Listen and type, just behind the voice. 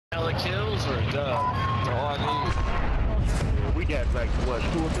kills or a dub. That's all I need. Yeah, we got like what, 2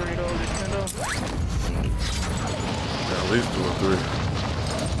 or 3 of those Extendo? At least 2 or 3.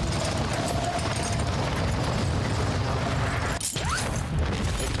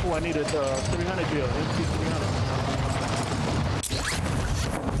 I needed 300 bill, MC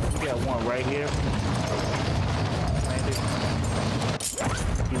 300. We got one right here.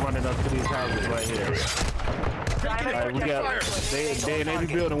 He's running up to these houses right here. Alright, we got they in every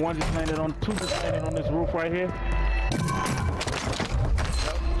building. One just landed on, 2 just landed on this roof right here.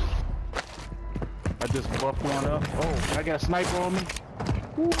 I just buffed one up. Oh, I got a sniper on me.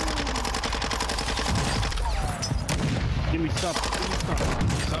 Woo. Give me something. Give me something.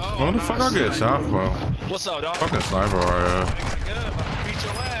 Oh, what the fuck I get shot from? What's up, dog? Fucking sniper right here. Good. Beat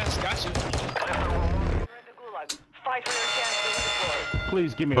your ass. Got you.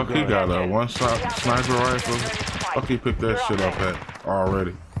 Please give me Fuck, a he gun. got a one-shot sniper rifle. Fuck, he picked that shit up at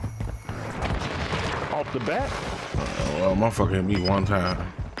already. Off the bat? Well, motherfucker hit me one time.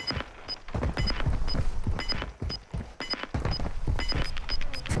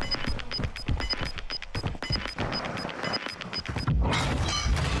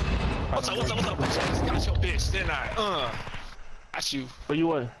 What's up? Got your bitch, didn't I? Got you. Where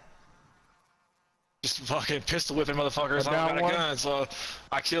you at? Just fucking pistol whipping motherfuckers. I don't got one? a gun, so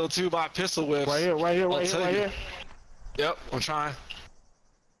I killed 2 by pistol whips. Right here, right here, right here, right here. Yep, I'm trying.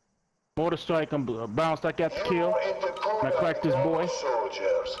 Mortar strike, I'm bounced, I got the kill. And I cracked this boy.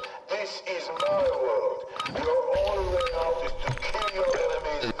 Soldiers, this is my world. Your only way out is to kill your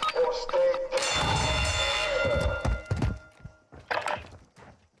enemies or stay dead.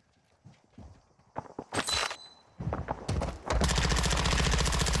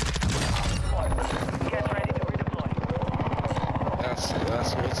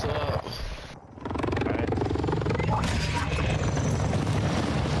 That's what's up.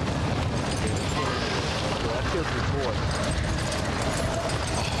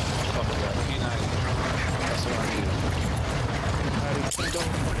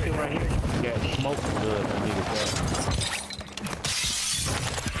 Right here. Yeah, smoking good. I needed that.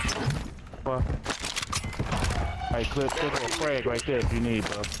 Alright, clip a frag right there if you need,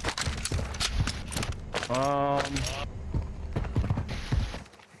 bro.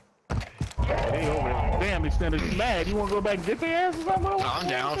 They over there. Damn, Extended, you mad? You wanna go back and get their ass or something? I'm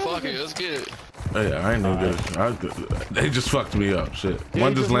down. Fuck it. Let's get it. Hey, I ain't no good. They just fucked me up. Shit. Yeah,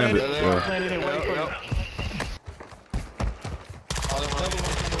 One just landed.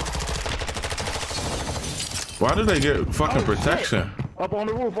 Why did they get fucking protection? Up on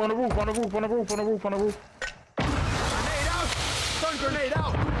the roof, on the roof, on the roof, on the roof, on the roof, on the roof. Grenade out! Stun grenade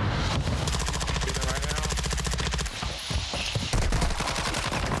out!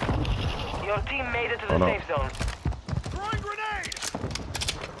 Your team made it to the safe zone. Throwing grenade!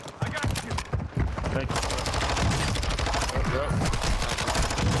 I got you. Thank you.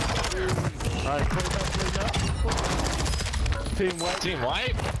 Alright, put it up. Team white. Team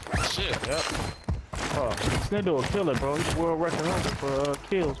white? Shit. Yep. Oh, Extendo a killer, bro. He's world record holder for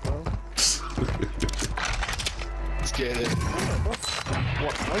kills, bro. Let's get it. What?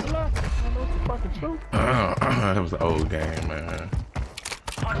 Regular? I don't know if it's fucking true. That was the old game, man.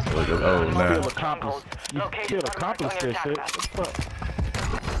 Look at old now. You still accomplished this shit. What the fuck?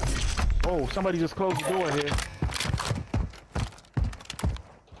 Oh, somebody just closed the door here.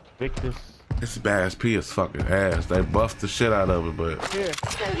 Victus. This Bass P is fucking ass. They buffed the shit out of it, but Here.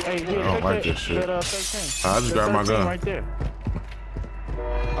 Hey, here, I don't like this shit. That, I just grabbed my gun. Right there.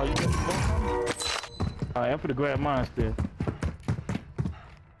 Oh, you got the both? Alright, I'm finna grab mine still.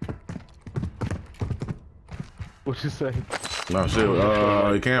 What you say? No shit.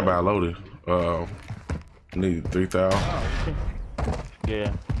 You can't buy loaded. Need 3,000. Oh,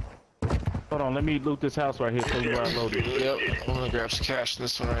 yeah. Hold on, let me loot this house right here so you buy loaded. Yep. I'm gonna grab some cash in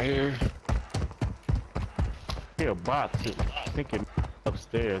this one right here. Here, a box. I think it's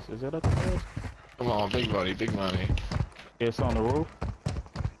upstairs. Is it upstairs? Come on, big money, big money. It's on the roof.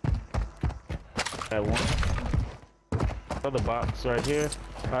 That one. Other box right here.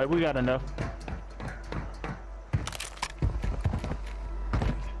 Alright, we got enough.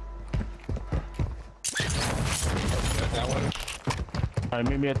 That one. Alright,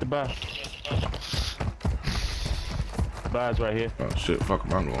 meet me at the bar. Bar's right here. Oh shit, fuck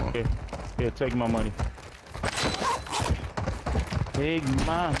am I going? Here, take my money. Take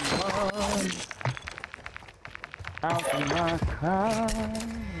my money out of my car.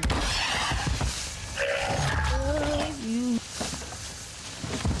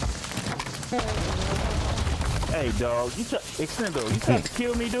 Hey dog, you Extendo, you trying to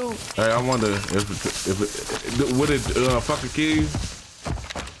kill me, dude? Hey, I wonder if would it fucking kill you?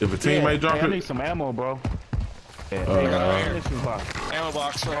 If a teammate drop I it. need some ammo, bro. Yeah, ammunition box. Ammo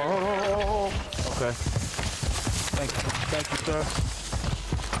box. Right. Oh. Okay. Thank you, sir.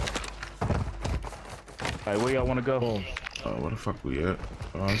 All right, where y'all want to go? Where the fuck we at?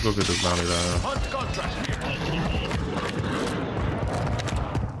 Let's go get this bounty down. Hunt contract here.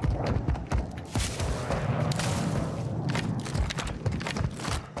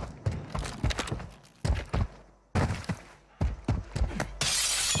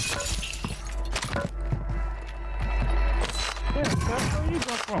 Where you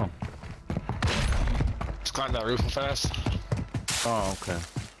come from? Just climb that roof fast. Oh, okay.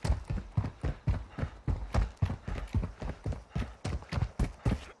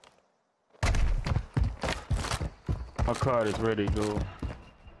 My card is ready to go.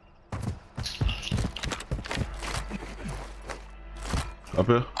 Up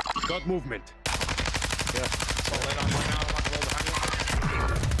here? Got movement. So lay down right now.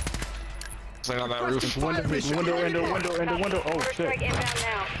 I'm about to roll behind you. Just lay on that roof. Window. Oh, shit. Inbound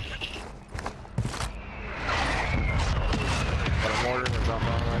now. Got a mortar and drop on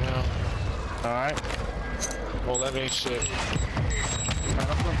right now. Alright. Well, that ain't shit. I'm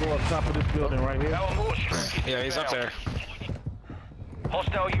gonna go up top of this building right here. Yeah, he's up there.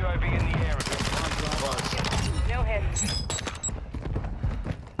 Hostile UAV in the area. No hits.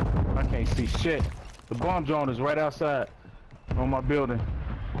 I can't see shit. The bomb drone is right outside on my building.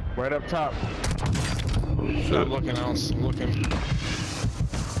 Right up top. I'm looking else. I'm looking.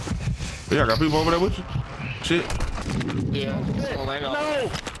 Yeah, I got people over there with you? Shit. Yeah. Well, lay down. No!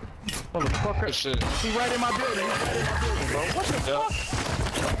 Motherfucker. Good shit. He right in my building. Bro. What the fuck?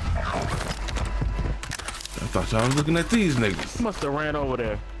 I thought y'all was looking at these niggas. He must have ran over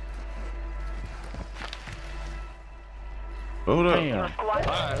there. Hold up. Damn.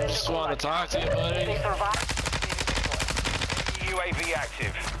 I just want to talk to you, buddy. UAV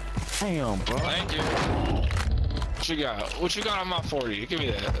active. Damn, bro. Thank you. What you got? What you got on my 40? Give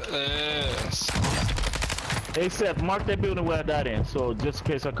me that. Yes. Hey, Seth, mark that building where I died in, so just in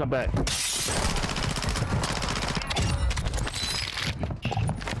case I come back.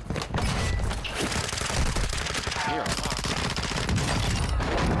 Here.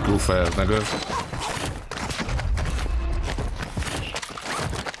 Go fast, nigga.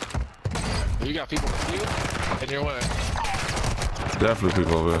 You got people with you? And your way. Definitely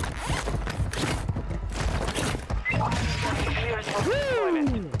people over there.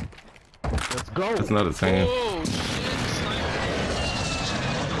 Let's go. That's another team. Oh, shit.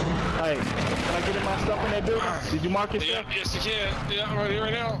 Hey, can I get in my stuff in that building? Did you mark it, Yeah, Seth? yes, you can. Yeah, right here,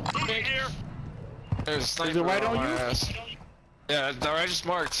 right now. Thank you. There's a sniper. Is it right on my you? ass. Yeah, that I just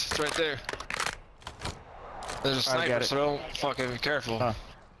marked. It's right there. There's a I sniper, got it. so don't fucking be careful. All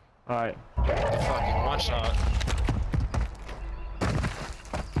right. Fucking one shot.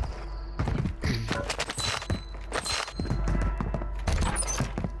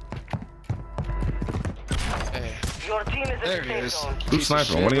 Hey, Your team is in there the he safe is. zone. Who's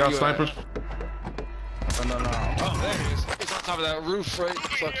sniping? One of y'all snipers? No. Oh, there he is. He's on top of that roof, right?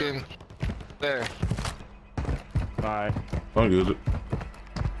 Fucking there. All right. Don't use it.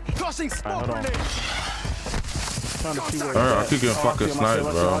 Tossing smoke hold on. grenade. Trying to see where Alright, I he's keep getting at. fucking I see him, sniped,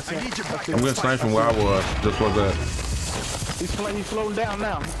 bro. I need you back. I'm getting sniped from where I was. Just was that. He's slowing down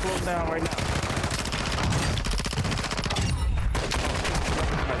now. He's slowing down right now.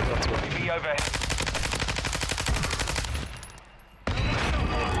 UAV overhead.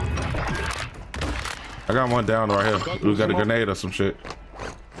 I got one down right here. We got a grenade or some shit.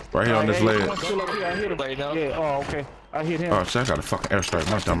 Right here on this ledge. I hit him. Lay down. Yeah, oh, okay. I hit him. Oh shit, I got a fucking airstrike.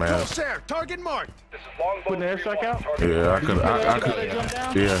 My dumb ass. Crosshair, target marked. Putting the airstrike out? Yeah, I could. I could. Jump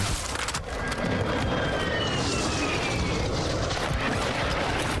down? Yeah.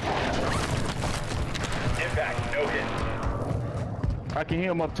 Impact, no hit. I can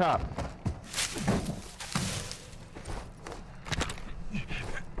hear him up top.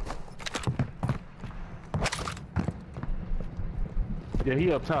 Yeah,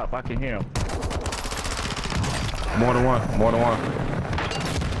 he up top. I can hear him. More than one. More than one.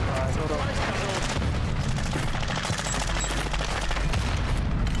 Alright, hold on.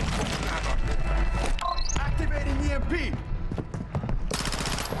 Activating EMP.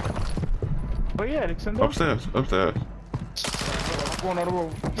 But yeah, Extendoclipzs. Upstairs. Upstairs. I'm going on the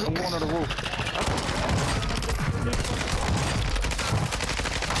roof. I'm going on the roof.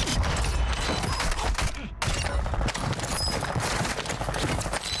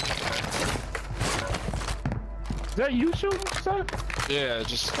 Is that you shooting, sir? Yeah,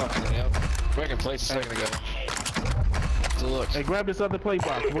 just fucking, yep. Making plates a second ago. So look. Hey, grab this other play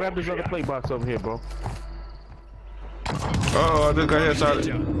box. Grab this other play box over here, bro. Oh, Oh, I just got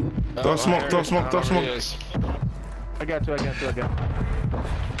headshot. Throw smoke, throw smoke, throw smoke. I got you.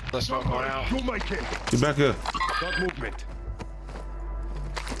 Let's smoke going out. You my kid. Get back here. Got movement.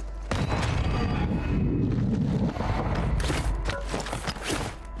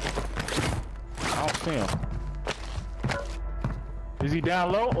 I don't see him. Is he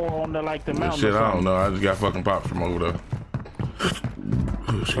down low or on the like the mountain? Shit, I don't know. I just got fucking popped from over there.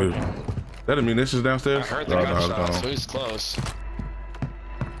 Excuse me. That didn't mean this is downstairs? I heard the gunshot, so he's close.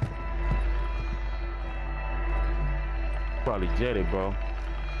 Probably jetted, bro.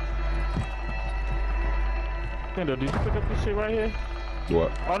 Extendo, did you pick up this shit right here?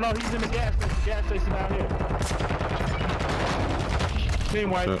 What? Oh no, he's in the gas station down here. Team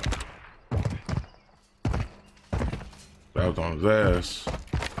white. Shit. That was on his ass.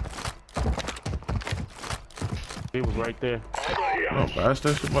 He was right there. Oh, fire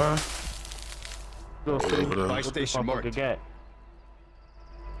station, boy. Fire station marked. Got.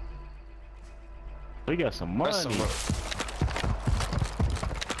 We got some money. That's some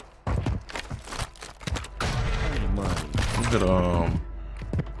Money. We got a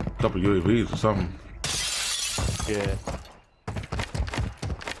couple UAVs or something. Yeah.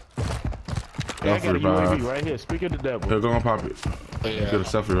 Yeah, I got a UAV right here. Speak of the devil. Here, go and pop it. Yeah. Get a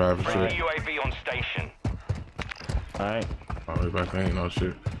self revive and Friendly shit. UAV on station. Alright. Oh, we back there, ain't no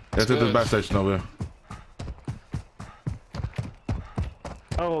shit. Let's hit this back station over here.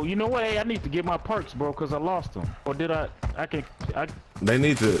 Oh, you know what? Hey, I need to get my perks, bro, because I lost them. Or did I? They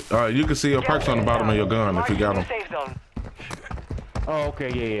need to. You can see your perks on the bottom of your gun if you got them. Oh,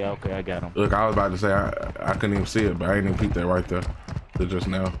 okay, yeah, okay, I got them. Look, I was about to say I couldn't even see it, but I ain't even peeked that right there. Just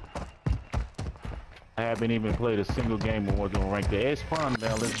now. I haven't even played a single game when we're doing rank there. It's fun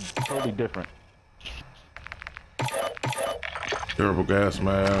now. It's totally different. Durable gas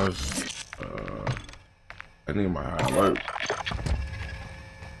mask. I need my high alert.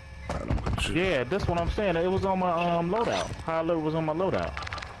 Yeah, that's what I'm saying. It was on my loadout. High alert was on my loadout.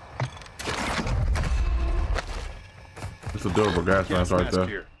 It's a durable gas mask right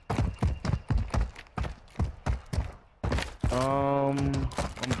there.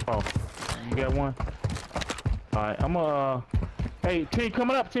 You got one? Alright, I'm hey, team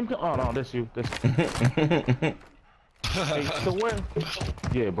coming up, oh no, that's you. Hey, so where?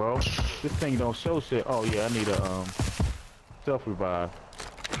 Yeah, bro. This thing don't show shit. Oh yeah, I need a self-revive.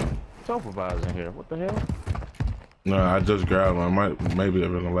 Self-revive's in here. What the hell? No, I just grabbed one. Maybe it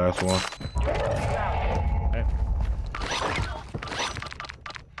was the last one. Hey.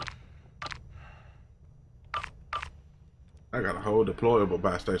 I got a whole deployable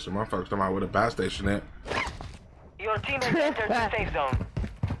buy station. My folks talking about where the buy station at. Your team has entered the safe zone.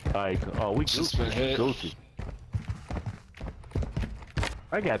 Alright, oh, we Just been hit. Gucci.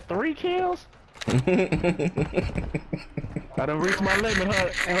 I got 3 kills? I done reached my limit, huh?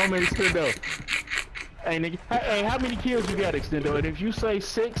 Homie Extendo. Hey, nigga. Hey, how many kills you got, Extendo? And if you say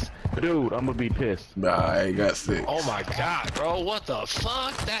 6, dude, I'm gonna be pissed. Nah, I ain't got 6. Oh my god, bro, what the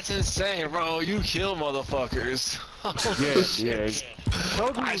fuck? That's insane, bro. You kill motherfuckers. Yeah.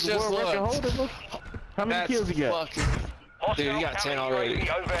 Told you I was just the world record looked. holder. How many kills you got? Dude, you got 10 already.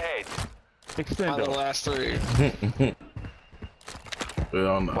 Overhead. Out of the Extendo. last 3.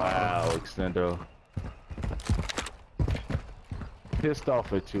 Well, no. Wow, Extendo. Pissed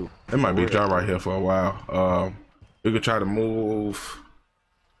off at you. It might be dry right here for a while. We could try to move.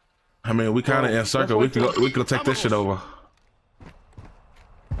 I mean, we kind of in circle. We could take this shit over.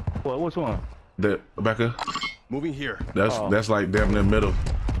 What? Which one? Back here. Moving here. That's like damn near middle,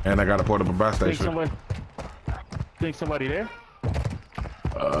 and I got a portable buy station. Think somebody there?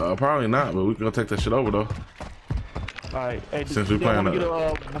 Probably not, but we can go take that shit over though. All right. Hey, Since we playing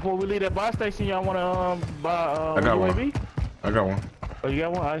before we leave that buy station, y'all wanna buy I got UAV? one. I got one. Oh, you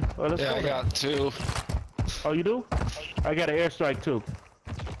got one? All right. Well, let's Yeah, go I then. got 2. Oh, you do? I got an airstrike too.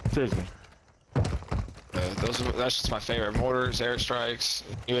 Seriously. That's just my favorite. Mortars, airstrikes,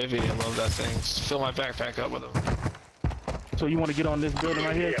 UAV. I love that thing. Just fill my backpack up with them. So you want to get on this building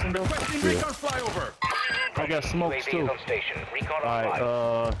right here, Extendo? Recon flyover. I got smokes too. UAV on station. Recon All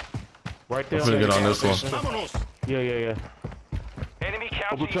right. Right there. I'm gonna get on this one. Vámonos. Yeah. Enemy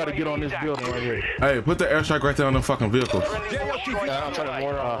counter We'll try to get on this UAV building right here. Hey, put the airstrike right there on the fucking vehicles. Yeah, I'm putting a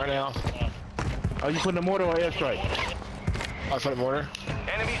mortar on right now. Oh, you putting the mortar or airstrike? I put a mortar.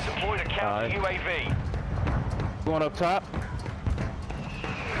 Enemies deployed a counter UAV. Going up top.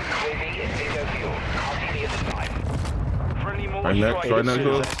 UAV is bingo fuel. RTB at the time. Friendly mortar Right next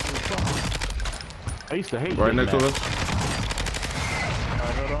to us. I used to hate Right next to us.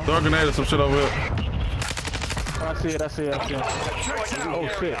 Throw a grenade or some shit over here. I see it. Oh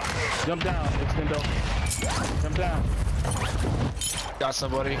shit. Jump down, Extendo. Jump down. Got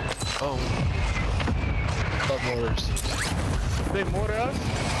somebody. Oh. Love mortars. They mortar us?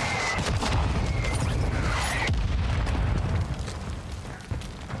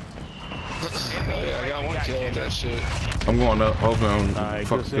 Yeah, I got one kill with that shit. I'm going up. Hopefully I'm Alright,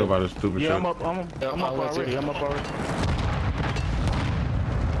 fucking good killed by shit. this stupid Yeah, shit. I'm up already. I'm up already.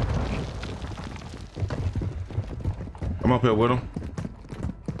 I'm up here with him.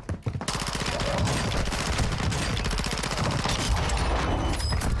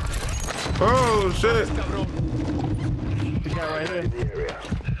 Oh shit! The guy right here.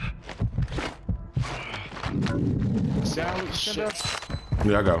 Down, shit.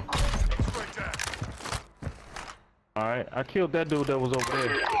 Yeah, I got him. Alright, I killed that dude that was over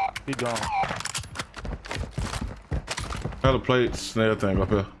there. He gone. Got a plate, snare thing up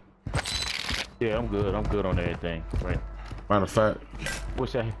here. Yeah, I'm good. I'm good on everything. Right. Matter of fact.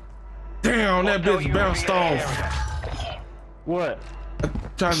 What's that? Damn, that bitch bounced off. What?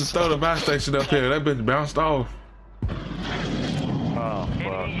 Trying to throw the buy station up here. That bitch bounced off. Oh, fuck.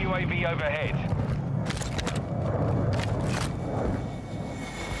 Enemy UAV overhead.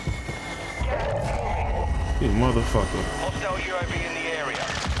 You motherfucker. Hostile UAV in the area.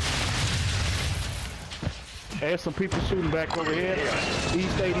 There's some people shooting back over here.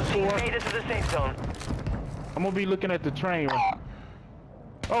 East 84. Made it to the safe zone. I'm gonna be looking at the train.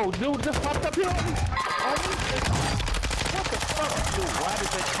 Oh, dude, just popped up here on me. What the fuck? Dude, why did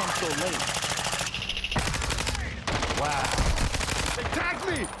that come so late? Wow. They tagged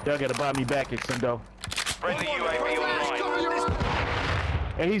me! Y'all gotta buy me back, Extendo. Friendly UAV online.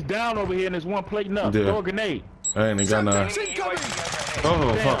 And he's down over here and there's one plating up. Yeah. Throw a grenade. I ain't got none. Enemy UAV overhead.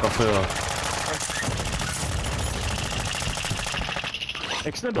 Oh, Damn. fuck, I fell.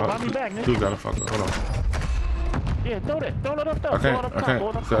 Extendo, buy me back, nigga. Dude gotta fuck up. Hold on. Yeah, throw that. Throw it up top. I Throw it can't, up I top. Throw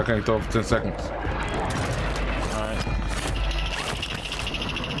it can't, up so I top. can't throw it for 10 seconds. Alright.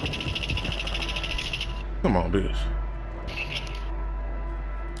 Come on, bitch.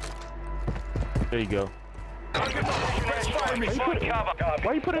 There you go. Cover.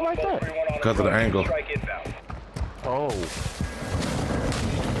 Why you put it like that? Because of the angle. Oh.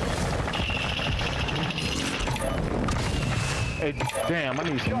 Hey, damn, I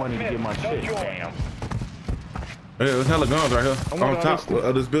need some money to get my shit. Damn. Hey, there's hella guns right here. I'm On on top this-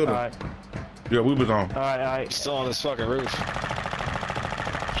 of this building. Alright, Yeah, we was on. alright. Still on this fucking roof.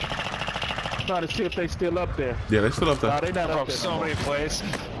 Trying to see if they still up there. Yeah, they still up Nah, there. they not I up broke there. so many plates.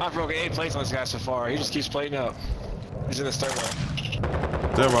 I've broken 8 plates on this guy so far. He just keeps plating up. He's in the stairwell.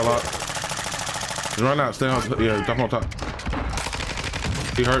 Stay by lot. Just run out. Stay on. Yeah, jump on top.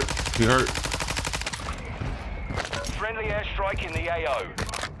 He hurt. He hurt. Friendly airstrike in the AO.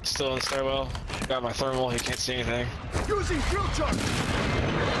 Still in the stairwell. Got my thermal. He can't see anything. Using fuel charge!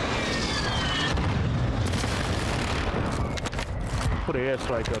 Put an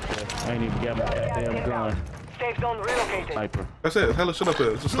airstrike up there. I ain't even got my goddamn gun. Safe zone relocated. Sniper. That's it. Hella shit up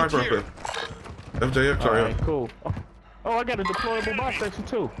there. It's a sniper up there. FJX right Alright, here. cool. Oh, I got a deployable buy station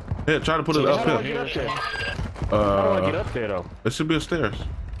too. Yeah, try to put it How up do I here. get up there? How do I get up there though? It should be a stairs.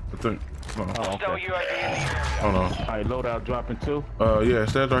 I think. Hold on. Oh, Hostile okay. UAV in the area. Hold on. Alright, loadout dropping too. Yeah,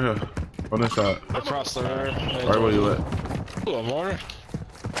 stairs right here. On this side. Across the river. Right where you at. Ooh, a mortar.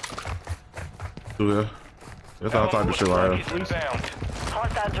 Through here. That's all type of shit right here. It's inbound.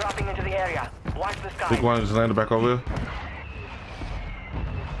 Hostile dropping into the area. Watch the sky. Big one just landed back over here.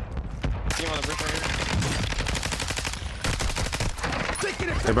 Team on the brick right here. Taking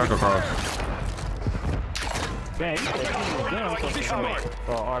it! Hey, back across. Damn, you said he was down something.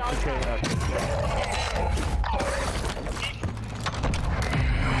 Oh, RPK.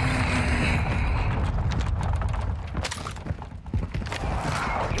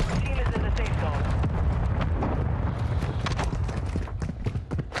 Your team is in the safe zone.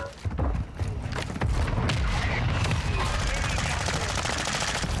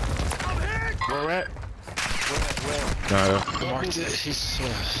 Where at? Nah, yeah. Marked it. He's.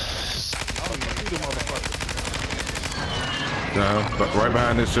 Yeah, but right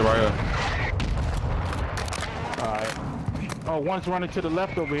behind this shit right here. Alright. Oh, one's running to the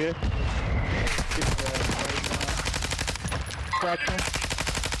left over here. Crack him.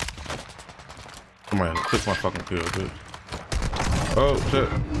 Come on, took my fucking kill, bitch. Oh shit.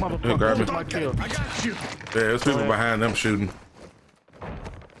 Yeah, grab me. Motherfucker, my kill. I got you! Yeah, there's people behind them shooting.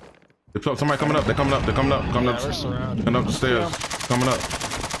 There's somebody coming up. They're coming up. They're coming up. Coming up. we're surrounded. Coming up the stairs. Coming up.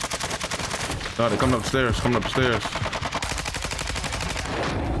 No, they're coming up the stairs. Coming up the stairs.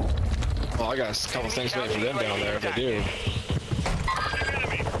 Well, I got a couple things waiting for them down there if they do.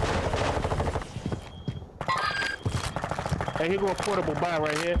 Hey, here go a portable buy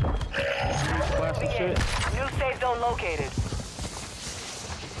right here. Buy some shit. New safe zone located.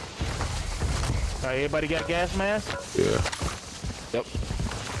 Alright, everybody got gas mask? Yeah. Yep.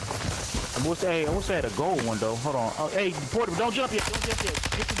 And what's that? A gold one though. Hold on. Oh, hey, Porter, don't jump yet. Don't jump yet.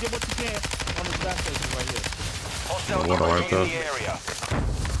 Get what you can on this gas station right here. Hostile What right UAV in the there? area.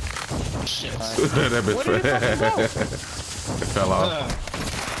 That bitch Where did it fucking go? it fell off.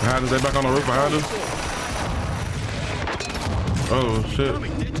 Behind us, they back on the roof behind us. Oh shit.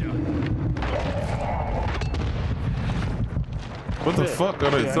 What the fuck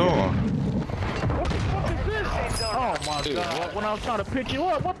are they throwing? What the fuck is this? Oh my god. When I was trying to pick you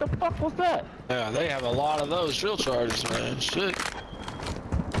up, what the fuck was that? Yeah, they have a lot of those field charges, man. Shit.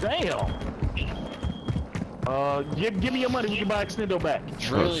 Damn. Give me your money. We can buy Extendo back.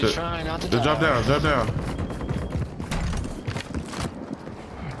 Really shit. trying not to Just die. drop down, drop down.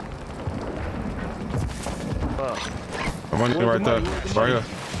 I'm on you right there. Right here.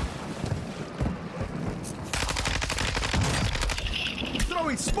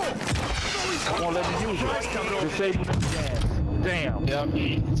 Throwing smoke. I won't let me use it. Disable the gas. Damn. Yep,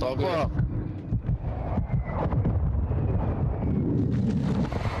 it's all good. Fuck.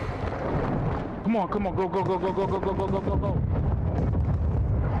 Come on, go.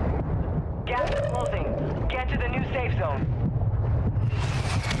 Gas is closing. Get to the new safe zone.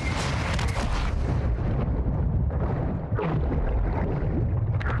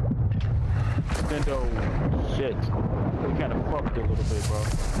 Extendo. Shit. We kind of fucked it a little bit, bro.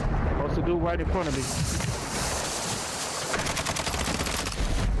 What's the dude right in front of me?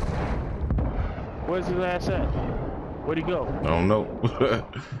 Where's his ass at? Where'd he go? I don't know.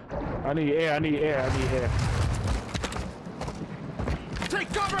 I need air.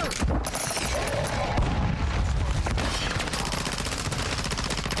 Take cover.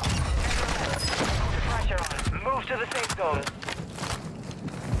 Pressure on. Move to the safe zone.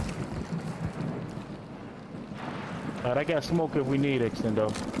 Alright, I got smoke if we need Extendo.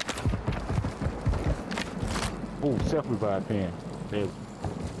 Ooh, self-revive pen. There.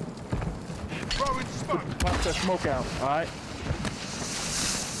 Throwing smoke. Pop that smoke out, alright?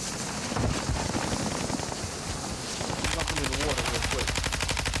 Jump into the water real quick.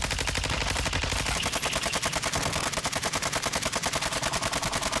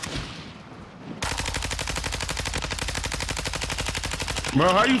 Bro,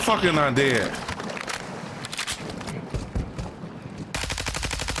 how you fucking not dead?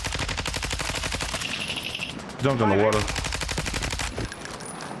 Jumped in the water.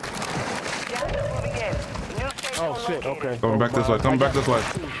 Gas is moving in. New safe Oh zone shit, located. okay. Coming back this way, coming back this way.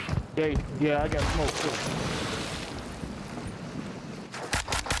 Yeah, I got smoke too.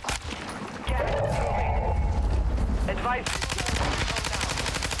 Gas is moving. Advice.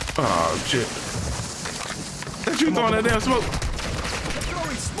 Oh shit. That you throwing that damn smoke?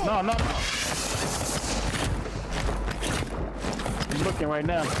 Throwing smoke. No. I'm looking right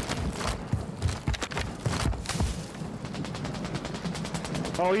now.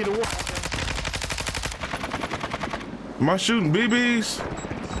 Oh, either one. Am I shooting BBs?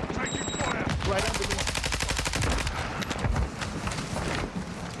 Taking fire. Right under me.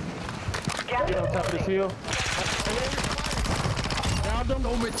 Gas Get on top of this hill. Down them. Go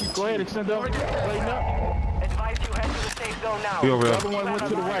ahead, Extendo. Straighten up. Advise you head to the safe zone now. He over The here. other one went to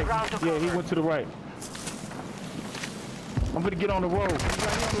the right. Yeah, he went to the right. I'm gonna get on the road. He's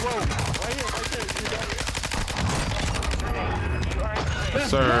right here on the road. Right here.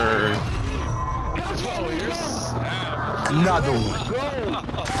 Sir. Another one. Go!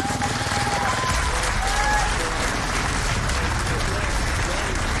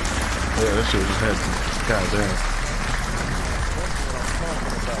 Yeah, that shit was just heavy. God damn.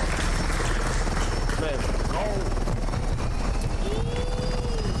 Let's go.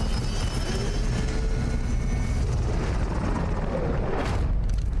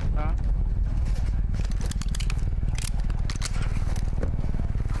 Huh?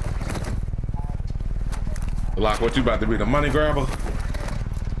 Lock, what you about to be, the money grabber?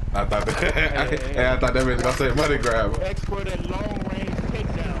 I thought that. I thought that meant I said money grabber. Expert at long range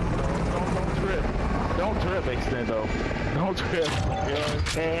takedown. Don't trip, Extendo. Don't trip. You know what I'm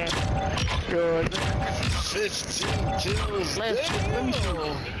saying? Good. 15 kills. Let me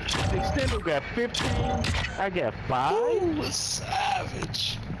show. Extendo got 15. I got 5. Ooh,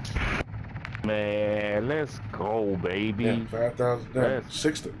 savage. Man, let's go, baby. Yeah, 5,000 damage. Yes.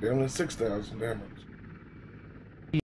 6,000 damage.